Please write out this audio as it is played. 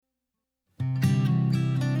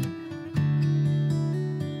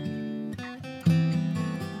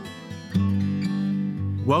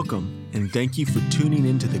Welcome, and thank you for tuning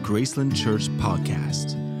into the Graceland Church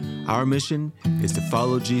podcast. Our mission is to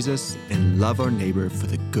follow Jesus and love our neighbor for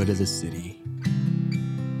the good of the city.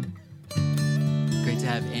 Great to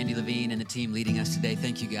have Andy Levine and the team leading us today.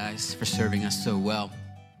 Thank you guys for serving us so well.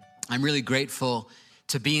 I'm really grateful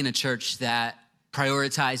to be in a church that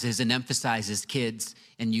prioritizes and emphasizes kids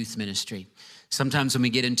and youth ministry. Sometimes when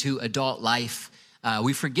we get into adult life,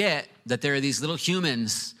 we forget that there are these little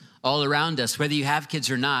humans all around us. Whether you have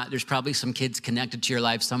kids or not, there's probably some kids connected to your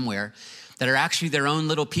life somewhere that are actually their own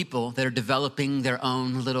little people that are developing their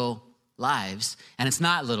own little lives. And it's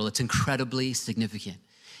not little, it's incredibly significant.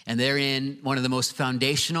 And they're in one of the most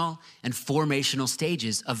foundational and formational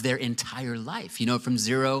stages of their entire life, from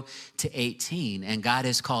 0 to 18. And God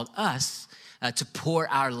has called us to pour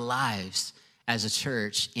our lives as a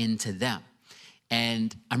church into them.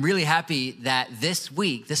 And I'm really happy that this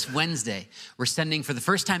week, this Wednesday, we're sending for the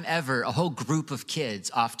first time ever a whole group of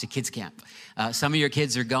kids off to kids camp. Some of your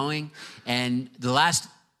kids are going, and the last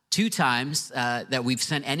 2 times that we've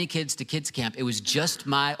sent any kids to kids camp, it was just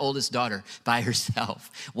my oldest daughter by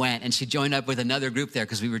herself went, and she joined up with another group there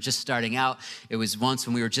because we were just starting out. It was once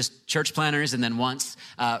when we were just church planners, and then once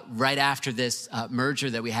right after this merger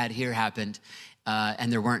that we had here happened.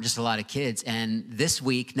 And there weren't just a lot of kids. And this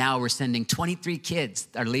week, now we're sending 23 kids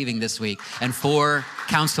are leaving this week and 4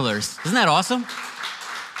 counselors. Isn't that awesome?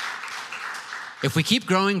 If we keep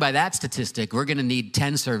growing by that statistic, we're gonna need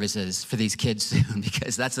 10 services for these kids soon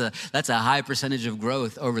because that's a high percentage of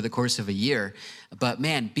growth over the course of a year. But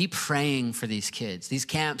man, be praying for these kids. These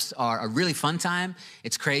camps are a really fun time.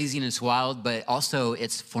 It's crazy and it's wild, but also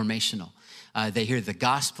it's formational. They hear the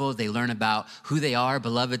gospel. They learn about who they are,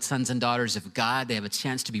 beloved sons and daughters of God. They have a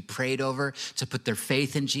chance to be prayed over, to put their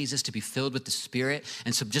faith in Jesus, to be filled with the Spirit.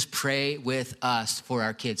 And so just pray with us for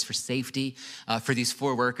our kids, for safety, for these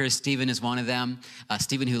 4 workers. Stephen is one of them.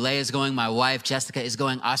 Stephen Hulay is going. My wife, Jessica, is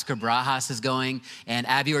going. Oscar Barajas is going. And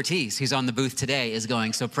Abby Ortiz, who's on the booth today, is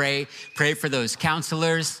going. So pray for those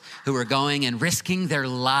counselors who are going and risking their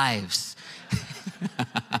lives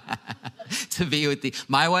to be with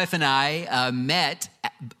my wife and I met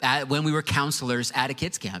when we were counselors at a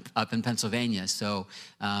kids camp up in Pennsylvania. So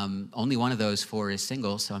only one of those 4 is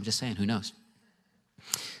single. So I'm just saying, who knows?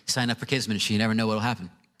 Sign up for kids ministry. You never know what'll happen.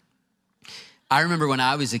 I remember when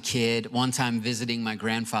I was a kid, one time visiting my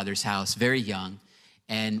grandfather's house, very young.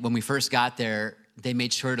 And when we first got there, they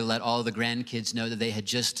made sure to let all the grandkids know that they had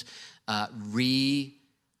just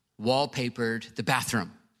re-wallpapered the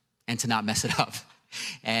bathroom and to not mess it up.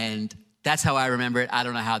 And that's how I remember it. I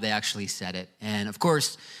don't know how they actually said it. And of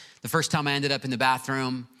course, the first time I ended up in the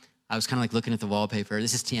bathroom, I was kind of like looking at the wallpaper.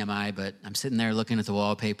 This is TMI, but I'm sitting there looking at the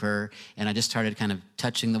wallpaper, and I just started kind of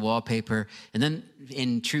touching the wallpaper. And then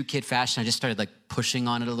in true kid fashion, I just started like pushing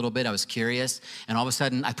on it a little bit. I was curious, and all of a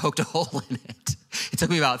sudden, I poked a hole in it. It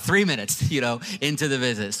took me about 3 minutes, into the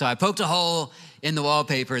visit. So I poked a hole in the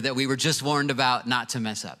wallpaper that we were just warned about not to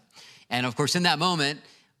mess up. And of course, in that moment,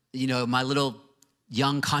 my little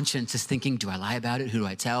young conscience is thinking, do I lie about it? Who do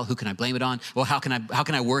I tell? Who can I blame it on? Well, how can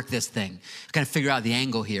I work this thing? How can I figure out the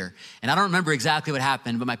angle here? And I don't remember exactly what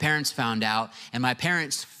happened, but my parents found out, and my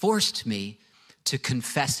parents forced me to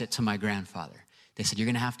confess it to my grandfather. They said, you're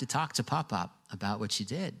gonna have to talk to Pop-Pop about what you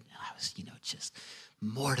did. And I was, just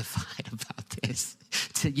mortified about this.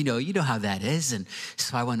 You know how that is. And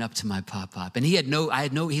so I went up to my Pop-Pop, and he's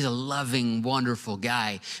a loving, wonderful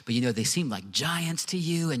guy, but they seem like giants to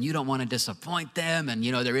you, and you don't want to disappoint them. And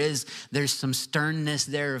there's some sternness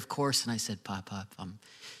there, of course. And I said, Pop-Pop,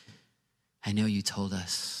 I know you told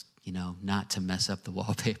us, not to mess up the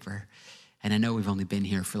wallpaper. And I know we've only been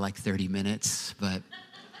here for like 30 minutes, but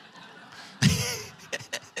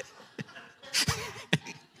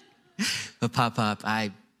but Pop-Pop,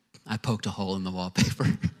 I poked a hole in the wallpaper.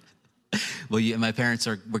 Well, my parents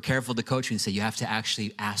were careful to coach me and say, you have to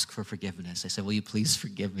actually ask for forgiveness. I said, will you please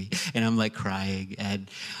forgive me? And I'm like crying. And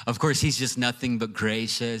of course, he's just nothing but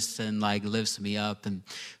gracious and like lifts me up.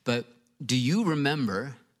 But do you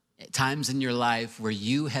remember times in your life where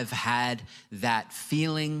you have had that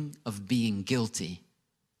feeling of being guilty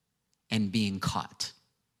and being caught?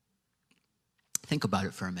 Think about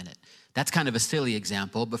it for a minute. That's kind of a silly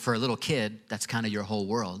example, but for a little kid, that's kind of your whole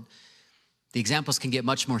world. The examples can get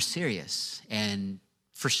much more serious. And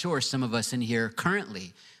for sure, some of us in here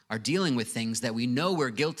currently are dealing with things that we know we're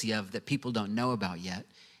guilty of that people don't know about yet.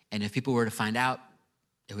 And if people were to find out,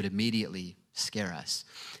 it would immediately scare us.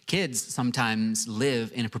 Kids sometimes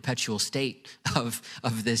live in a perpetual state of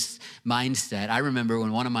this mindset. I remember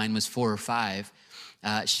when one of mine was 4 or 5,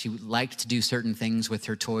 She liked to do certain things with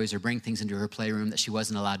her toys or bring things into her playroom that she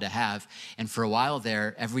wasn't allowed to have. And for a while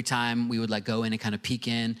there, every time we would go in and kind of peek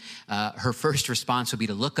in, her first response would be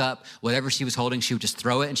to look up. Whatever she was holding, she would just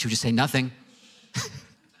throw it and she would just say nothing.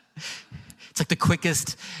 It's like the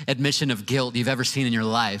quickest admission of guilt you've ever seen in your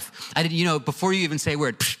life. Before you even say a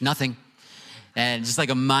word, nothing. And just like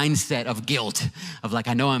a mindset of guilt, of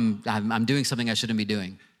I know I'm doing something I shouldn't be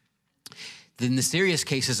doing. In the serious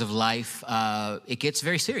cases of life, it gets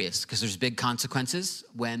very serious because there's big consequences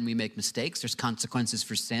when we make mistakes. There's consequences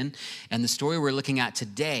for sin. And the story we're looking at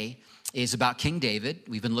today is about King David.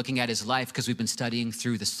 We've been looking at his life because we've been studying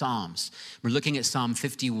through the Psalms. We're looking at Psalm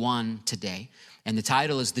 51 today, and the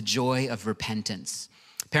title is The Joy of Repentance.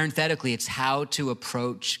 Parenthetically, it's how to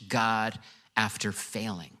approach God after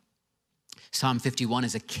failing. Psalm 51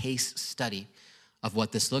 is a case study of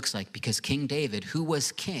what this looks like because King David, who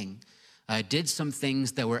was king, did some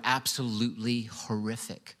things that were absolutely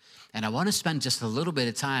horrific. And I want to spend just a little bit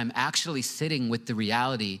of time actually sitting with the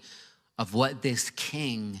reality of what this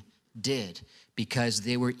king did, because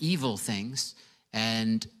they were evil things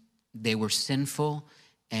and they were sinful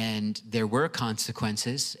and there were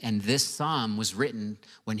consequences. And this psalm was written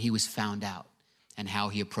when he was found out and how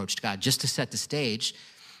he approached God. Just to set the stage,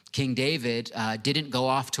 King David didn't go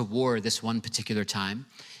off to war this one particular time,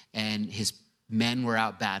 and his men were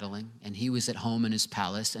out battling, and he was at home in his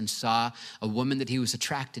palace and saw a woman that he was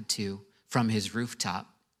attracted to from his rooftop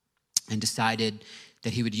and decided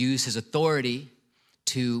that he would use his authority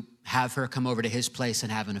to have her come over to his place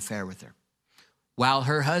and have an affair with her, while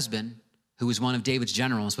her husband, who was one of David's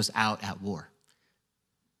generals, was out at war.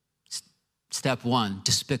 Step one,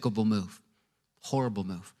 despicable move, horrible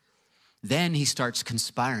move. Then he starts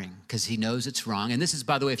conspiring because he knows it's wrong. And this is,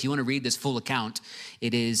 by the way, if you want to read this full account,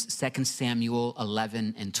 it is 2 Samuel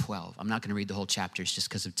 11 and 12. I'm not going to read the whole chapters just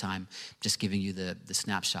because of time. I'm just giving you the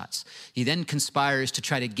snapshots. He then conspires to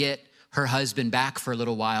try to get her husband back for a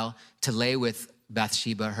little while to lay with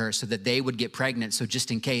Bathsheba, so that they would get pregnant. So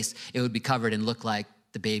just in case, it would be covered and look like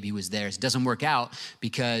the baby was theirs. It doesn't work out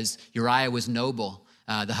because Uriah was noble,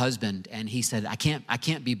 the husband. And he said, I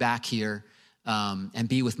can't be back here and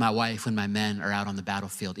be with my wife when my men are out on the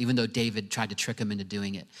battlefield, even though David tried to trick him into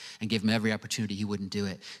doing it and give him every opportunity, he wouldn't do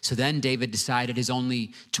it. So then David decided his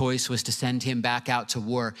only choice was to send him back out to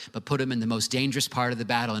war, but put him in the most dangerous part of the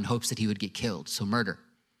battle in hopes that he would get killed, so murder.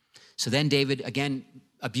 So then David, again,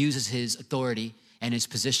 abuses his authority and his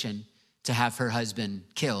position to have her husband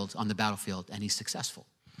killed on the battlefield, and he's successful.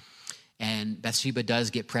 And Bathsheba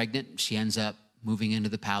does get pregnant. She ends up moving into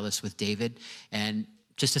the palace with David, and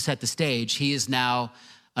just to set the stage, he is now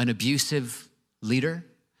an abusive leader.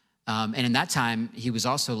 And in that time, he was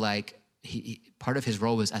also part of his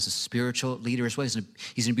role was as a spiritual leader as well.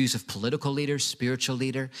 He's an abusive political leader, spiritual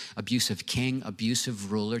leader, abusive king,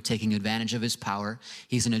 abusive ruler, taking advantage of his power.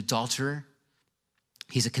 He's an adulterer.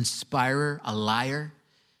 He's a conspirer, a liar.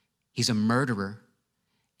 He's a murderer.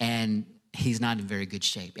 And he's not in very good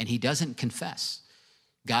shape. And he doesn't confess.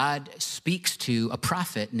 God speaks to a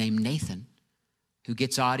prophet named Nathan, who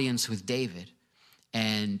gets audience with David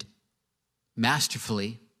and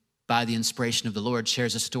masterfully, by the inspiration of the Lord,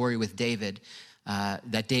 shares a story with David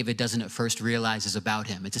that David doesn't at first realize is about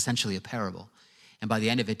him. It's essentially a parable. And by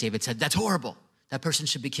the end of it, David said, that's horrible. That person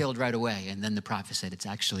should be killed right away. And then the prophet said, it's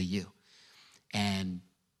actually you. And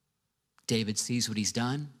David sees what he's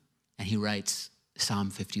done, and he writes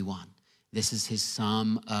Psalm 51. This is his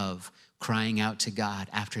psalm of crying out to God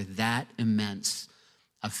after that immense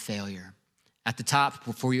of failure. At the top,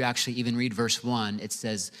 before you actually even read verse 1, it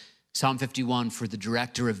says, Psalm 51 for the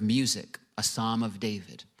director of music, a psalm of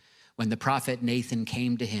David, when the prophet Nathan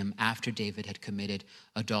came to him after David had committed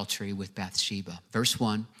adultery with Bathsheba. Verse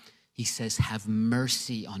 1, he says, have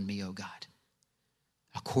mercy on me, O God,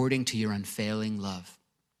 according to your unfailing love,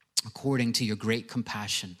 according to your great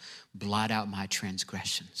compassion, blot out my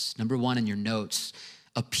transgressions. Number 1 in your notes,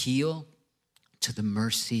 appeal to the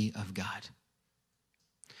mercy of God.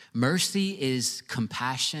 Mercy is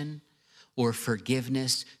compassion or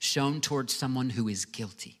forgiveness shown towards someone who is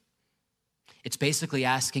guilty. It's basically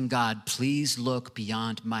asking God, please look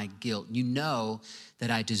beyond my guilt. You know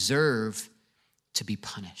that I deserve to be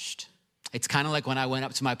punished. It's kind of like when I went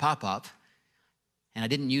up to my pop-up and I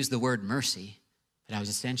didn't use the word mercy, but I was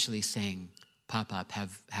essentially saying, pop-up,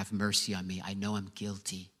 have mercy on me. I know I'm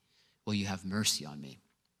guilty. Will you have mercy on me?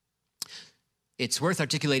 It's worth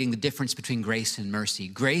articulating the difference between grace and mercy.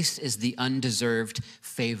 Grace is the undeserved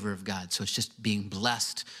favor of God. So it's just being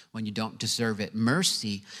blessed when you don't deserve it.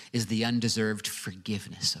 Mercy is the undeserved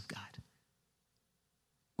forgiveness of God.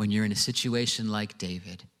 When you're in a situation like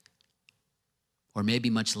David, or maybe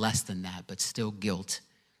much less than that, but still guilt,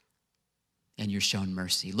 and you're shown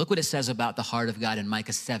mercy. Look what it says about the heart of God in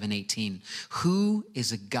Micah 7:18. Who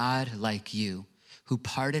is a God like you, who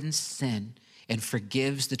pardons sin and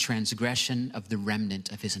forgives the transgression of the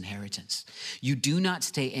remnant of his inheritance? You do not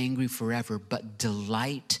stay angry forever, but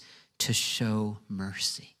delight to show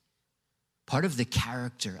mercy. Part of the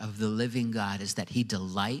character of the living God is that he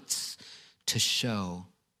delights to show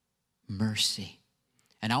mercy.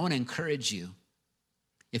 And I want to encourage you,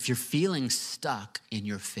 if you're feeling stuck in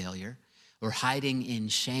your failure or hiding in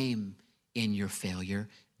shame in your failure,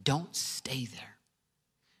 don't stay there.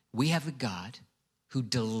 We have a God who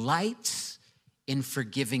delights in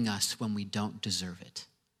forgiving us when we don't deserve it.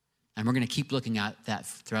 And we're going to keep looking at that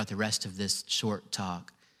throughout the rest of this short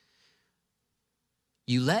talk.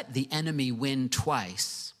 You let the enemy win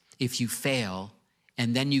twice if you fail,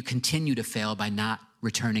 and then you continue to fail by not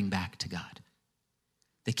returning back to God.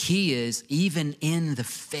 The key is, even in the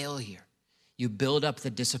failure, you build up the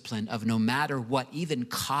discipline of no matter what, even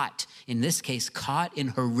caught, in this case, caught in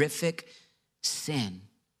horrific sin,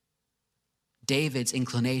 David's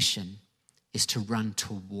inclination is to run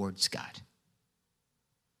towards God.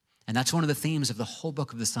 And that's one of the themes of the whole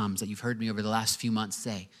book of the Psalms that you've heard me over the last few months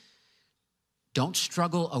say. Don't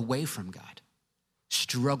struggle away from God.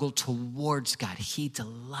 Struggle towards God. He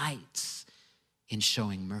delights in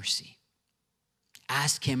showing mercy.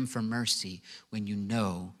 Ask him for mercy when you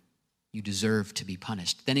know you deserve to be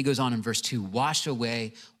punished. Then he goes on in verse 2, wash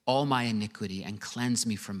away all my iniquity and cleanse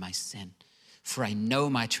me from my sin. For I know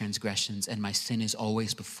my transgressions and my sin is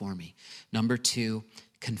always before me. Number 2,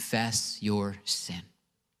 confess your sin.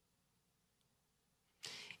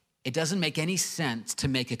 It doesn't make any sense to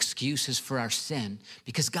make excuses for our sin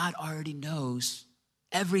because God already knows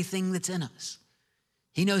everything that's in us.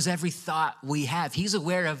 He knows every thought we have. He's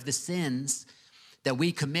aware of the sins that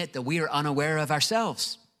we commit that we are unaware of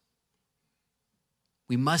ourselves.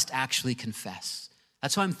 We must actually confess.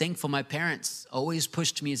 That's why I'm thankful my parents always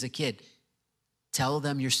pushed me as a kid. Tell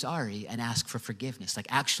them you're sorry and ask for forgiveness. Like,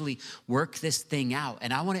 actually work this thing out.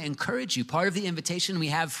 And I want to encourage you. Part of the invitation we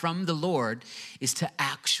have from the Lord is to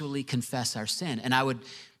actually confess our sin. And I would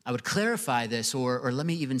clarify this, or let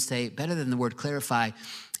me even say, better than the word clarify,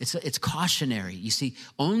 it's cautionary. You see,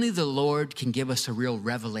 only the Lord can give us a real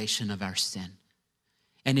revelation of our sin.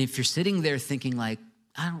 And if you're sitting there thinking like,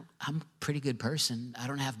 I'm a pretty good person, I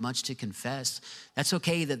don't have much to confess, that's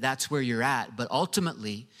okay that that's where you're at. But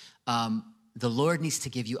ultimately, the Lord needs to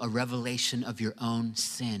give you a revelation of your own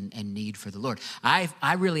sin and need for the Lord.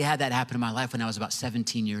 I really had that happen in my life when I was about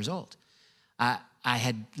 17 years old. I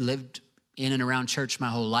had lived in and around church my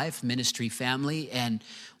whole life, ministry, family, and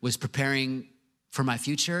was preparing for my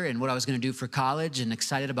future and what I was going to do for college and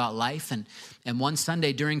excited about life. And one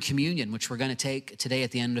Sunday during communion, which we're going to take today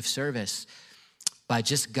at the end of service, by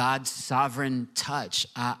just God's sovereign touch,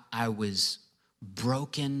 I was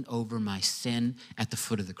broken over my sin at the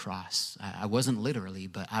foot of the cross. I wasn't literally,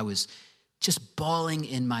 but I was just bawling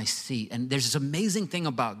in my seat. And there's this amazing thing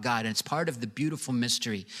about God, and it's part of the beautiful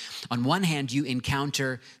mystery. On one hand, you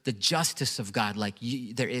encounter the justice of God. Like,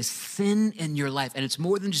 there is sin in your life, and it's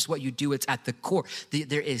more than just what you do. It's at the core.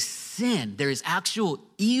 There is sin. There is actual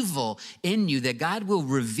evil in you that God will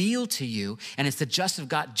reveal to you, and it's the justice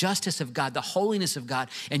of God, the holiness of God,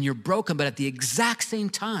 and you're broken. But at the exact same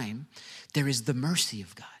time, there is the mercy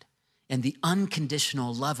of God and the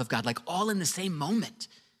unconditional love of God, like all in the same moment.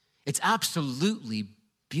 It's absolutely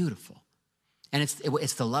beautiful. And it's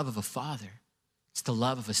the love of a father. It's the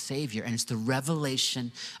love of a savior. And it's the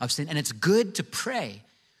revelation of sin. And it's good to pray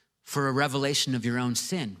for a revelation of your own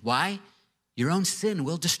sin. Why? Your own sin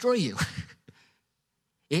will destroy you.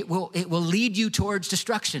 It will lead you towards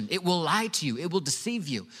destruction. It will lie to you. It will deceive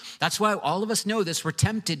you. That's why all of us know this. We're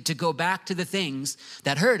tempted to go back to the things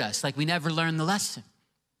that hurt us, like we never learned the lesson.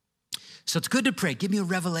 So it's good to pray. Give me a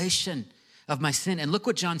revelation of my sin. And look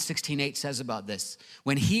what John 16:8 says about this.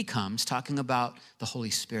 When he comes, talking about the Holy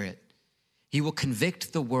Spirit, he will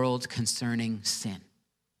convict the world concerning sin.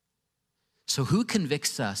 So who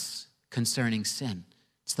convicts us concerning sin?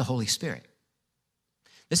 It's the Holy Spirit.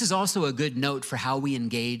 This is also a good note for how we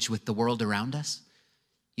engage with the world around us.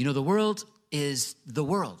 You know, the world is the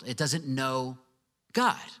world. It doesn't know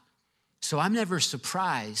God. So I'm never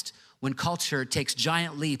surprised when culture takes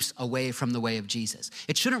giant leaps away from the way of Jesus.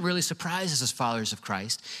 It shouldn't really surprise us as followers of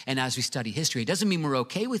Christ and as we study history. It doesn't mean we're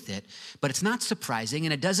okay with it, but it's not surprising,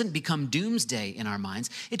 and it doesn't become doomsday in our minds.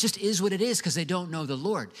 It just is what it is because they don't know the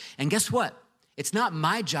Lord. And guess what? It's not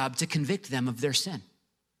my job to convict them of their sin.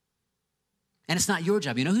 And it's not your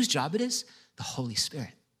job. You know whose job it is? The Holy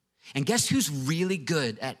Spirit. And guess who's really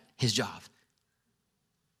good at his job?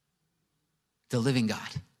 the living God.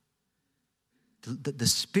 The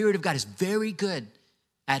Spirit of God is very good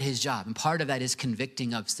at his job. And part of that is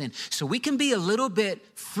convicting of sin. So we can be a little bit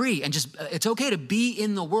free and just, it's okay to be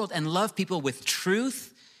in the world and love people with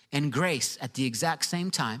truth and grace at the exact same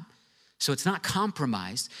time. So it's not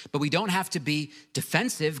compromised, but we don't have to be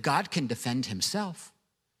defensive. God can defend himself.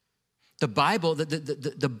 The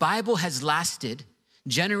Bible has lasted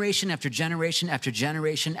generation after generation after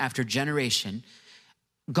generation after generation,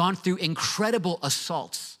 gone through incredible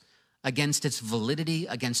assaults against its validity,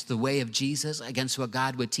 against the way of Jesus, against what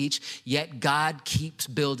God would teach, yet God keeps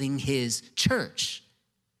building his church.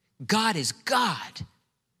 God is God.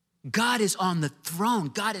 God is on the throne.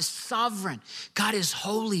 God is sovereign. God is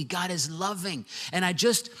holy. God is loving. And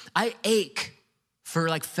I ache for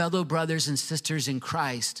like fellow brothers and sisters in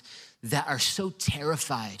Christ that are so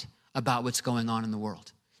terrified about what's going on in the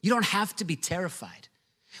world. You don't have to be terrified.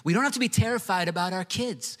 We don't have to be terrified about our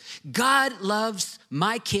kids. God loves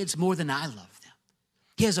my kids more than I love them.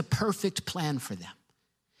 He has a perfect plan for them.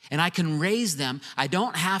 And I can raise them. I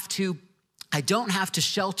don't have to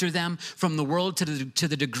shelter them from the world to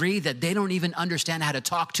the degree that they don't even understand how to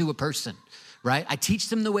talk to a person, right? I teach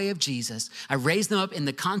them the way of Jesus. I raise them up in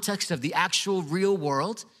the context of the actual real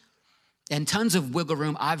world. And tons of wiggle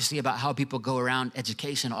room, obviously, about how people go around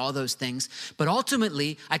education, all those things. But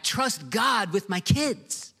ultimately, I trust God with my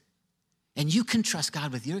kids. And you can trust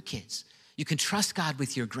God with your kids. You can trust God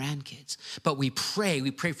with your grandkids. But we pray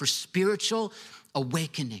for spiritual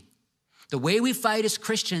awakening. The way we fight as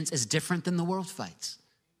Christians is different than the world fights.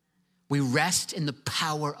 We rest in the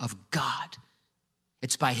power of God.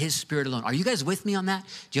 It's by his Spirit alone. Are you guys with me on that?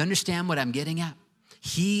 Do you understand what I'm getting at?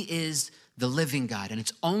 He is the living God, and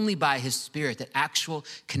it's only by his Spirit that actual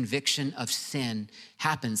conviction of sin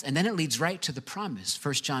happens. And then it leads right to the promise,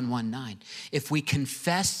 1 John 1:9. If we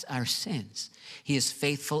confess our sins, he is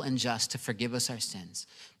faithful and just to forgive us our sins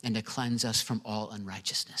and to cleanse us from all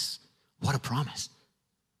unrighteousness. What a promise.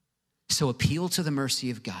 So appeal to the mercy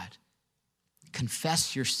of God.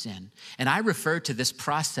 Confess your sin. And I refer to this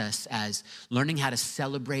process as learning how to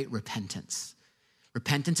celebrate repentance.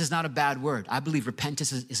 Repentance is not a bad word. I believe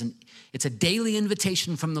repentance it's a daily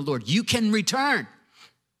invitation from the Lord. You can return.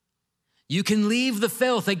 You can leave the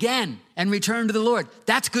filth again and return to the Lord.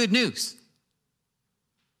 That's good news.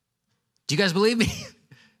 Do you guys believe me?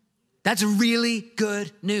 That's really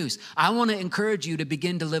good news. I want to encourage you to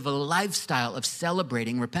begin to live a lifestyle of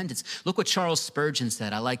celebrating repentance. Look what Charles Spurgeon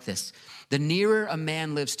said. I like this. The nearer a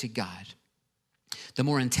man lives to God, the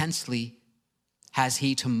more intensely has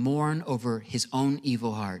he to mourn over his own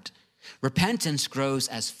evil heart. Repentance grows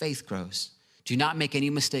as faith grows. Do not make any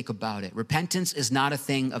mistake about it. Repentance is not a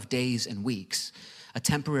thing of days and weeks, a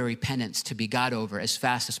temporary penance to be got over as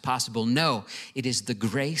fast as possible. No, it is the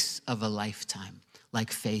grace of a lifetime,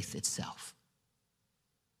 like faith itself.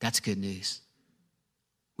 That's good news.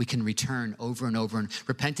 We can return over and over. And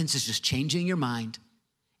repentance is just changing your mind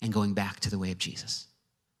and going back to the way of Jesus.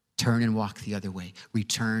 Turn and walk the other way.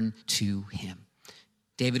 Return to him.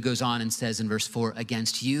 David goes on and says in verse 4,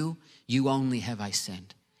 against you, you only have I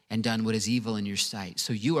sinned and done what is evil in your sight.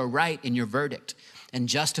 So you are right in your verdict and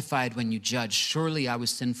justified when you judge. Surely I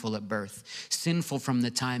was sinful at birth, sinful from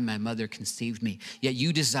the time my mother conceived me. Yet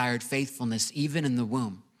you desired faithfulness even in the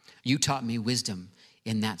womb. You taught me wisdom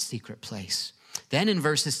in that secret place. Then in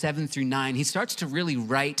verses 7-9, he starts to really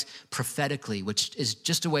write prophetically, which is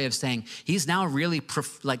just a way of saying he's now really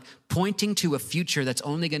pointing to a future that's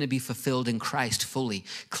only going to be fulfilled in Christ fully.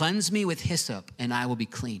 Cleanse me with hyssop and I will be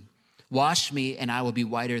clean. Wash me and I will be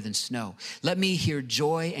whiter than snow. Let me hear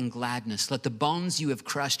joy and gladness. Let the bones you have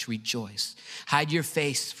crushed rejoice. Hide your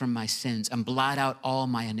face from my sins and blot out all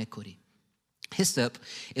my iniquity. Hyssop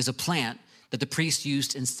is a plant that the priests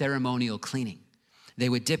used in ceremonial cleaning. They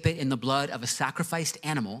would dip it in the blood of a sacrificed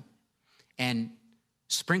animal and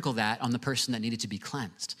sprinkle that on the person that needed to be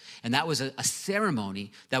cleansed. And that was a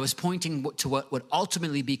ceremony that was pointing to what would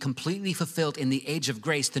ultimately be completely fulfilled in the age of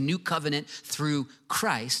grace, the new covenant through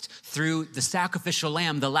Christ, through the sacrificial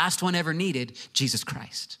lamb, the last one ever needed, Jesus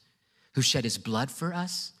Christ, who shed his blood for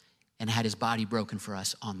us and had his body broken for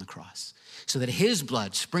us on the cross, so that his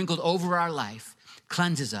blood sprinkled over our life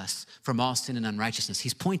cleanses us from all sin and unrighteousness.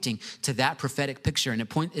 He's pointing to that prophetic picture, and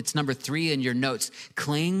it's number 3 in your notes.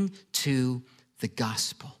 Cling to the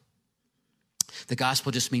gospel. The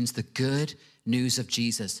gospel just means the good news of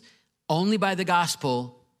Jesus. Only by the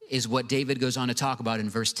gospel is what David goes on to talk about in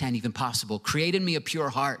verse 10 even possible. Create in me a pure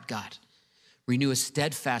heart, God. Renew a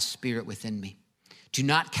steadfast spirit within me. Do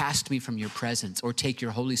not cast me from your presence or take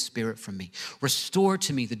your Holy Spirit from me. Restore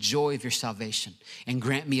to me the joy of your salvation and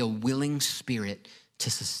grant me a willing spirit to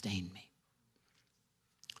sustain me.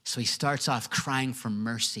 So he starts off crying for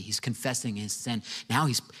mercy. He's confessing his sin. Now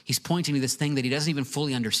he's pointing to this thing that he doesn't even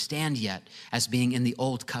fully understand yet as being in the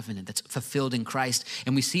old covenant that's fulfilled in Christ.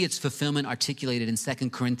 And we see its fulfillment articulated in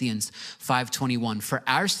 2 Corinthians 5:21. For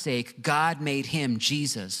our sake, God made him,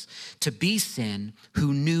 Jesus, to be sin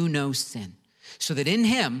who knew no sin, so that in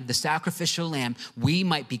him, the sacrificial lamb, we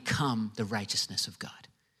might become the righteousness of God.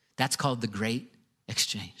 That's called the great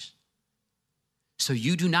exchange. So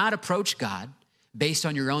you do not approach God based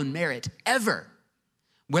on your own merit, ever.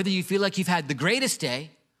 Whether you feel like you've had the greatest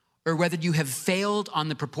day or whether you have failed on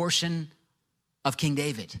the proportion of King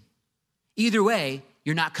David. Either way,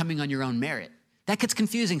 you're not coming on your own merit. That gets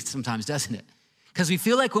confusing sometimes, doesn't it? Because we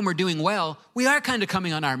feel like when we're doing well, we are kind of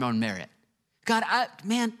coming on our own merit. God,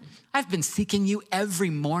 I've been seeking you every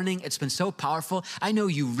morning. It's been so powerful. I know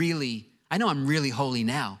I'm really holy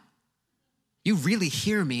now. You really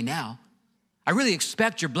hear me now. I really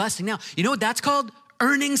expect your blessing now. You know what that's called?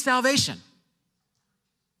 Earning salvation,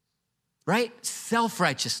 right?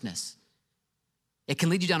 Self-righteousness. It can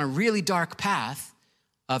lead you down a really dark path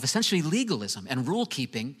of essentially legalism and rule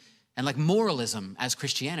keeping and like moralism as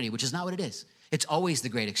Christianity, which is not what it is. It's always the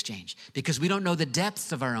great exchange because we don't know the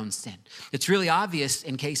depths of our own sin. It's really obvious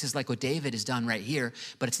in cases like what David has done right here,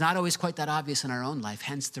 but it's not always quite that obvious in our own life,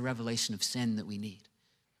 hence the revelation of sin that we need.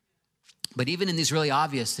 But even in these really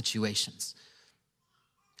obvious situations,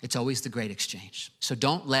 it's always the great exchange. So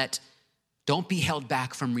don't be held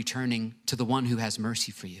back from returning to the one who has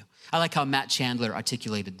mercy for you. I like how Matt Chandler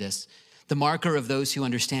articulated this. The marker of those who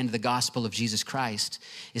understand the gospel of Jesus Christ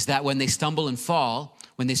is that when they stumble and fall,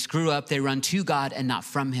 when they screw up, they run to God and not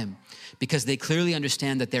from him, because they clearly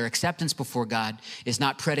understand that their acceptance before God is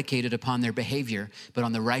not predicated upon their behavior, but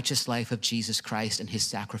on the righteous life of Jesus Christ and his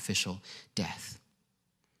sacrificial death.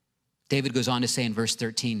 David goes on to say in verse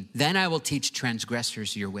 13, then I will teach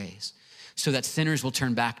transgressors your ways, so that sinners will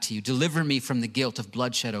turn back to you. Deliver me from the guilt of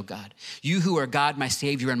bloodshed, O God. You who are God, my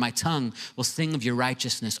Savior, and my tongue will sing of your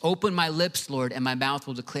righteousness. Open my lips, Lord, and my mouth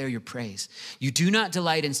will declare your praise. You do not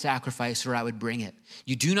delight in sacrifice, or I would bring it.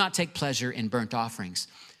 You do not take pleasure in burnt offerings.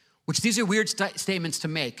 Which these are weird statements to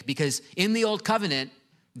make, because in the old covenant,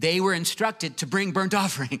 they were instructed to bring burnt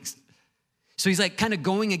offerings. So he's like kind of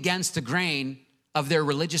going against the grain of their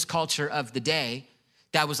religious culture of the day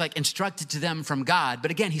that was like instructed to them from God.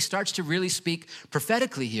 But again, he starts to really speak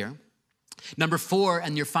prophetically here. Number 4,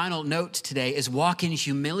 and your final note today, is walk in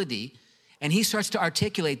humility. And he starts to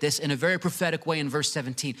articulate this in a very prophetic way in verse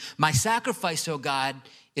 17. My sacrifice, O God,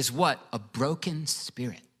 is what? A broken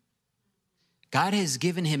spirit. God has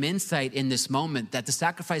given him insight in this moment that the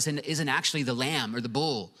sacrifice isn't actually the lamb or the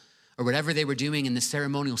bull or whatever they were doing in the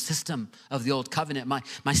ceremonial system of the old covenant.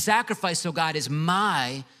 My sacrifice, O God, is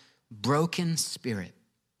my broken spirit.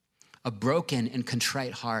 A broken and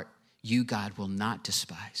contrite heart, you, God, will not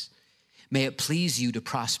despise. May it please you to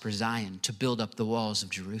prosper Zion, to build up the walls of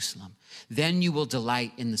Jerusalem. Then you will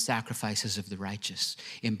delight in the sacrifices of the righteous,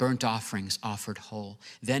 in burnt offerings offered whole.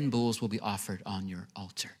 Then bulls will be offered on your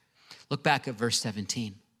altar. Look back at verse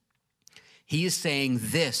 17. He is saying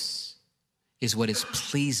this is what is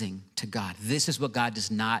pleasing to God. This is what God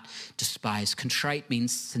does not despise. Contrite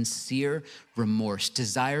means sincere remorse,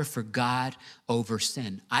 desire for God over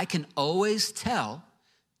sin. I can always tell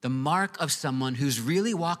the mark of someone who's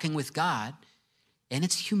really walking with God, and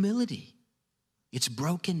it's humility. It's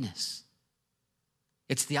brokenness.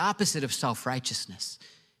 It's the opposite of self-righteousness.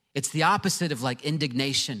 It's the opposite of like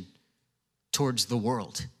indignation towards the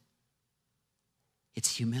world.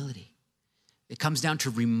 It's humility. It comes down to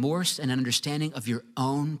remorse and understanding of your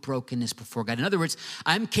own brokenness before God. In other words,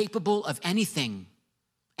 I'm capable of anything,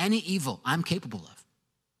 any evil I'm capable of.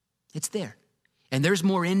 It's there. And there's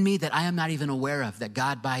more in me that I am not even aware of, that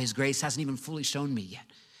God, by his grace, hasn't even fully shown me yet.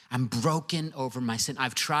 I'm broken over my sin.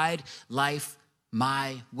 I've tried life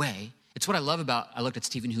my way. It's what I love about, I looked at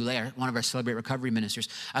Stephen Houlet, one of our Celebrate Recovery ministers.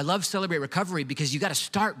 I love Celebrate Recovery because you got to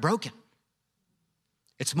start broken.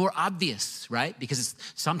 It's more obvious, right? Because it's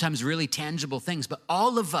sometimes really tangible things. But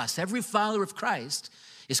all of us, every follower of Christ,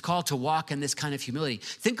 is called to walk in this kind of humility.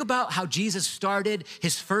 Think about how Jesus started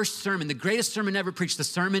his first sermon, the greatest sermon ever preached, the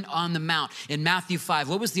Sermon on the Mount in Matthew 5.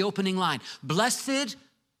 What was the opening line? Blessed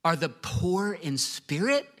are the poor in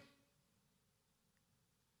spirit.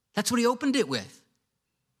 That's what he opened it with.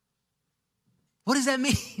 What does that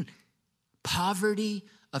mean? Poverty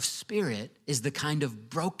of spirit is the kind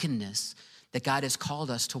of brokenness that God has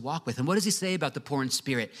called us to walk with. And what does he say about the poor in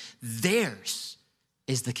spirit? Theirs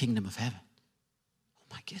is the kingdom of heaven. Oh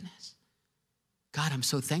my goodness. God, I'm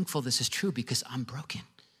so thankful this is true because I'm broken.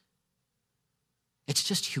 It's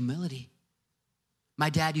just humility. My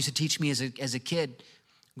dad used to teach me as a kid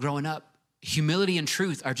growing up, humility and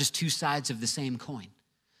truth are just two sides of the same coin.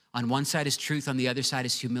 On one side is truth, on the other side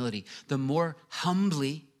is humility. The more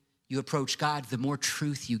humbly you approach God, the more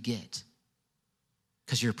truth you get,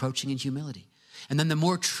 because you're approaching in humility. And then the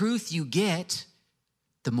more truth you get,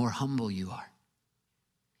 the more humble you are.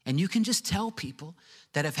 And you can just tell people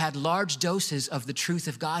that have had large doses of the truth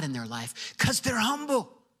of God in their life because they're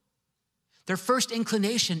humble. Their first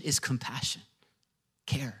inclination is compassion,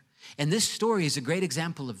 care. And this story is a great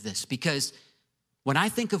example of this, because when I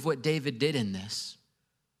think of what David did in this,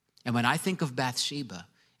 and when I think of Bathsheba,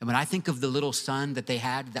 and when I think of the little son that they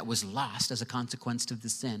had that was lost as a consequence of the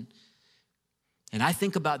sin, and I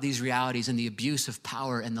think about these realities and the abuse of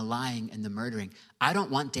power and the lying and the murdering, I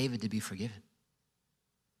don't want David to be forgiven.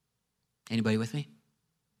 Anybody with me?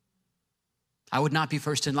 I would not be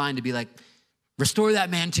first in line to be like, restore that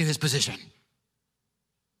man to his position.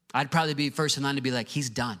 I'd probably be first in line to be like, he's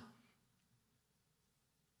done.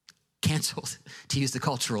 Canceled, to use the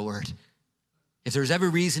cultural word. If there's ever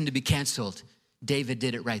reason to be canceled, David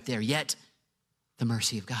did it right there. Yet, the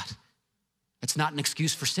mercy of God. It's not an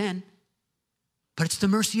excuse for sin, but it's the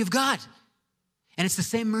mercy of God. And it's the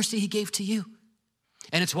same mercy he gave to you.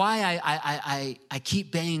 And it's why I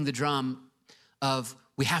keep banging the drum of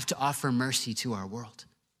we have to offer mercy to our world.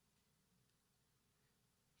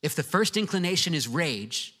 If the first inclination is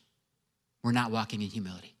rage, we're not walking in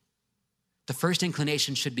humility. The first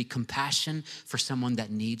inclination should be compassion for someone that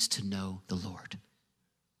needs to know the Lord.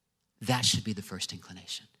 That should be the first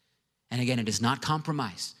inclination. And again, it is not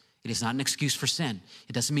compromise. It is not an excuse for sin.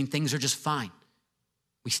 It doesn't mean things are just fine.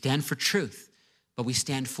 We stand for truth, but we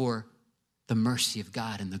stand for the mercy of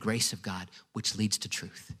God and the grace of God, which leads to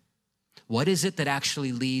truth. What is it that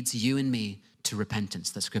actually leads you and me to repentance,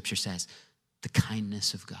 that Scripture says? The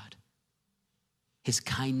kindness of God. His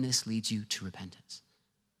kindness leads you to repentance.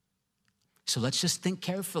 So let's just think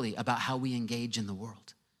carefully about how we engage in the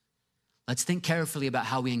world. Let's think carefully about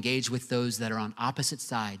how we engage with those that are on opposite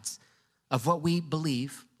sides of what we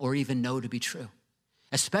believe or even know to be true.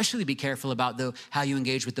 Especially be careful about how you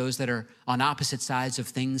engage with those that are on opposite sides of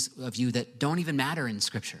things of you that don't even matter in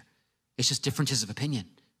Scripture. It's just differences of opinion.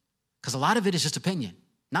 Because a lot of it is just opinion.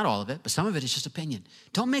 Not all of it, but some of it is just opinion.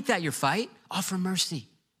 Don't make that your fight. Offer mercy.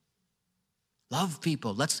 Love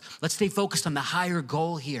people. Let's stay focused on the higher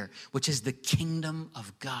goal here, which is the kingdom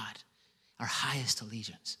of God, our highest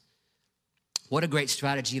allegiance. What a great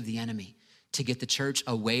strategy of the enemy to get the church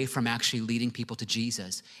away from actually leading people to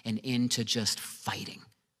Jesus and into just fighting.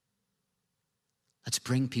 Let's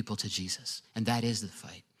bring people to Jesus, and that is the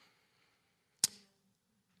fight.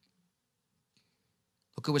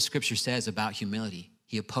 Look at what Scripture says about humility.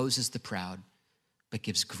 He opposes the proud, but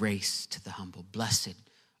gives grace to the humble. Blessed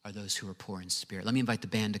are those who are poor in spirit. Let me invite the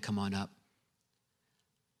band to come on up.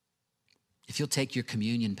 If you'll take your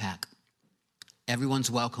communion pack, everyone's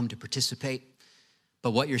welcome to participate.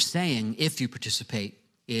 But what you're saying, if you participate,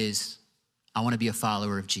 is, I want to be a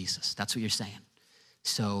follower of Jesus. That's what you're saying.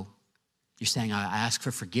 So you're saying, I ask for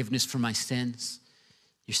forgiveness for my sins.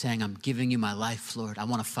 You're saying, I'm giving you my life, Lord. I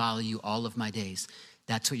want to follow you all of my days.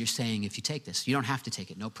 That's what you're saying if you take this. You don't have to take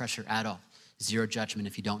it. No pressure at all. Zero judgment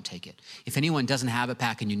if you don't take it. If anyone doesn't have a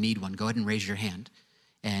pack and you need one, go ahead and raise your hand,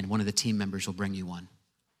 and one of the team members will bring you one.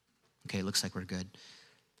 Okay, it looks like we're good.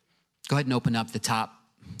 Go ahead and open up the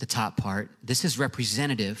top part. This is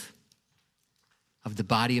representative of the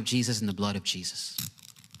body of Jesus and the blood of Jesus.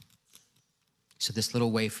 So this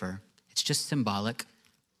little wafer, it's just symbolic.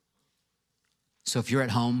 So if you're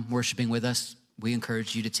at home worshiping with us, we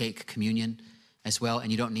encourage you to take communion as well, and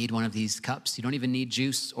you don't need one of these cups. You don't even need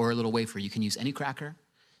juice or a little wafer. You can use any cracker.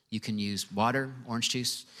 You can use water, orange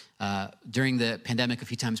juice. During the pandemic, a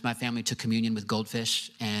few times my family took communion with goldfish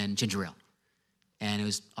and ginger ale, and it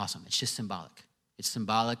was awesome. It's just symbolic. It's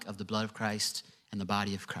symbolic of the blood of Christ and the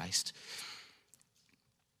body of Christ.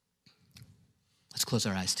 Let's close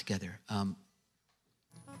our eyes together.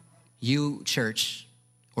 You, church,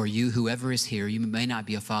 or you, whoever is here, you may not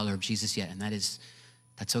be a follower of Jesus yet, and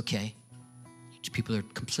that's okay. People are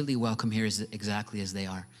completely welcome here exactly as they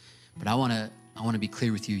are. But I want to be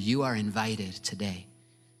clear with you. You are invited today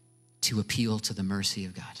to appeal to the mercy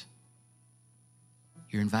of God.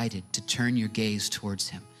 You're invited to turn your gaze towards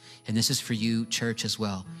him. And this is for you, church, as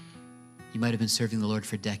well. You might have been serving the Lord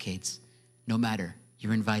for decades. No matter,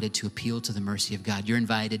 you're invited to appeal to the mercy of God. You're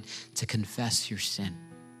invited to confess your sin.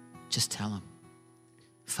 Just tell him,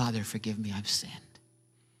 Father, forgive me, I've sinned.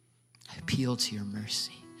 I appeal to your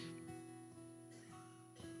mercy.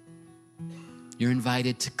 You're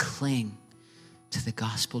invited to cling to the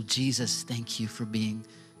gospel. Jesus, thank you for being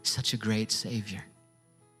such a great Savior.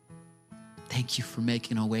 Thank you for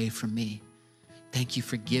making a way for me. Thank you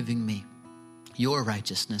for giving me your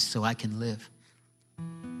righteousness so I can live.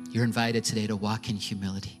 You're invited today to walk in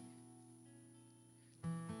humility,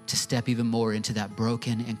 to step even more into that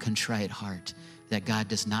broken and contrite heart that God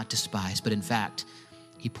does not despise, but in fact,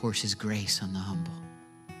 he pours his grace on the humble.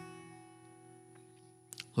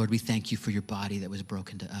 Lord, we thank you for your body that was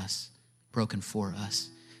broken to us, broken for us.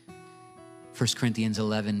 1 Corinthians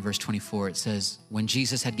 11, verse 24, it says, when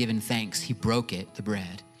Jesus had given thanks, he broke it, the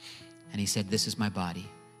bread, and he said, this is my body,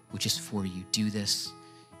 which is for you. Do this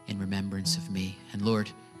in remembrance of me. And Lord,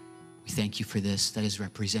 we thank you for this that is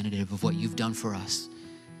representative of what you've done for us.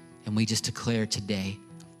 And we just declare today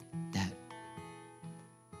that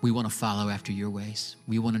we want to follow after your ways.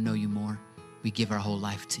 We want to know you more. We give our whole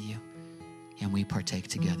life to you, and we partake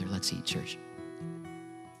together. Let's eat, church.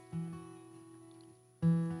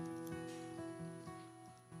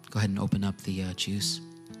 Go ahead and open up the juice.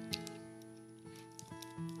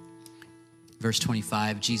 Verse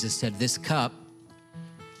 25, Jesus said, this cup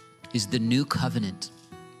is the new covenant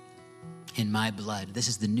in my blood. This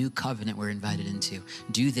is the new covenant we're invited into.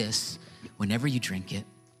 Do this whenever you drink it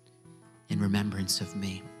in remembrance of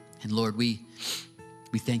me. And Lord, we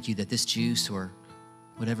thank you that this juice, or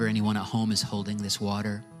whatever anyone at home is holding, this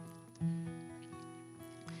water,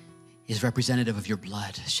 is representative of your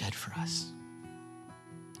blood shed for us.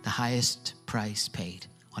 The highest price paid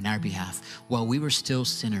on our behalf. While we were still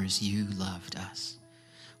sinners, you loved us.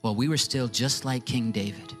 While we were still just like King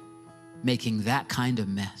David, making that kind of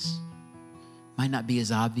mess. Might not be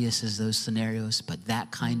as obvious as those scenarios, but that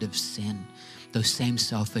kind of sin, those same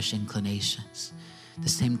selfish inclinations, the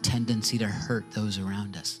same tendency to hurt those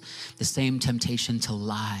around us, the same temptation to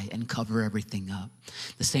lie and cover everything up,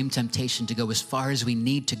 the same temptation to go as far as we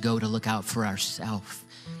need to go to look out for ourselves.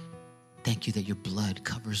 Thank you that your blood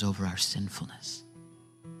covers over our sinfulness.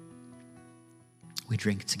 We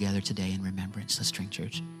drink together today in remembrance. Let's drink,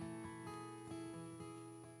 church.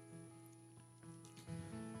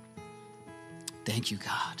 Thank you,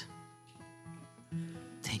 God.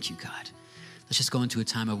 Thank you, God. Let's just go into a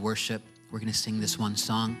time of worship. We're going to sing this one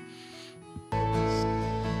song.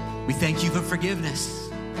 We thank you for forgiveness.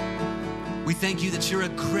 We thank you that you're a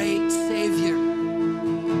great Savior.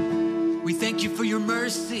 We thank you for your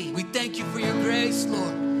mercy. We thank you for your grace,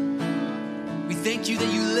 Lord. We thank you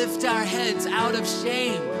that you lift our heads out of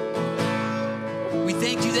shame. We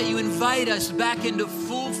thank you that you invite us back into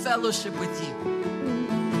full fellowship with you.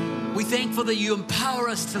 We're thankful that you empower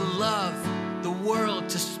us to love the world,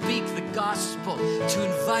 to speak the gospel, to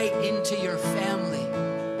invite into your family.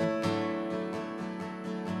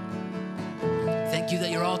 Thank you that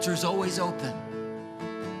your altar is always open.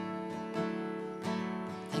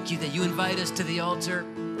 Thank you that you invite us to the altar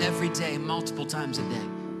every day, multiple times a day.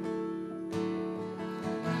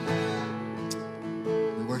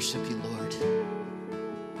 We worship you, Lord.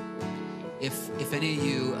 If any of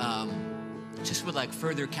you just would like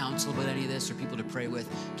further counsel about any of this or people to pray with,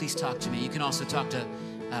 please talk to me. You can also talk to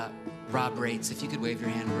Rob Rates. If you could wave your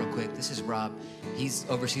hand real quick. This is Rob. He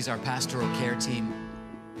oversees our pastoral care team.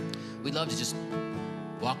 We'd love to just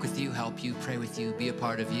walk with you, help you, pray with you, be a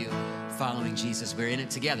part of you, following Jesus. We're in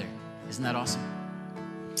it together. Isn't that awesome?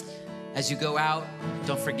 As you go out,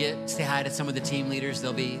 don't forget, say hi to some of the team leaders.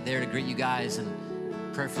 They'll be there to greet you guys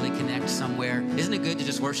and prayerfully connect somewhere. Isn't it good to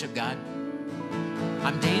just worship God?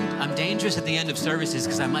 I'm dangerous at the end of services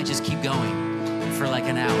because I might just keep going for like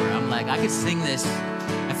an hour. I'm like, I could sing this.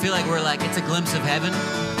 I feel like we're like, it's a glimpse of heaven.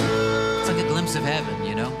 It's like a glimpse of heaven,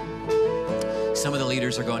 you know? Some of the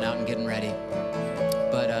leaders are going out and getting ready.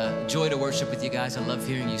 But joy to worship with you guys. I love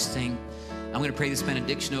hearing you sing. I'm going to pray this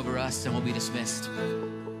benediction over us and we'll be dismissed.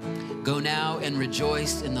 Go now and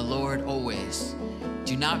rejoice in the Lord always.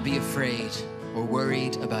 Do not be afraid or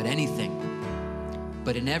worried about anything,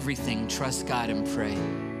 but in everything trust God and pray.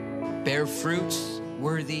 Bear fruits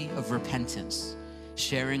worthy of repentance,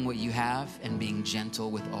 sharing what you have and being gentle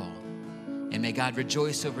with all. And may God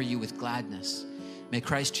rejoice over you with gladness. May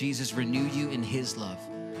Christ Jesus renew you in his love.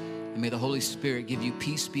 And may the Holy Spirit give you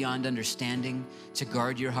peace beyond understanding to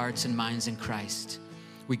guard your hearts and minds in Christ.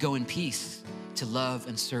 We go in peace to love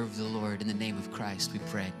and serve the Lord. In the name of Christ, we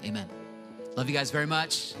pray. Amen. Love you guys very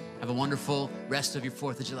much. Have a wonderful rest of your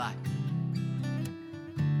 4th of July.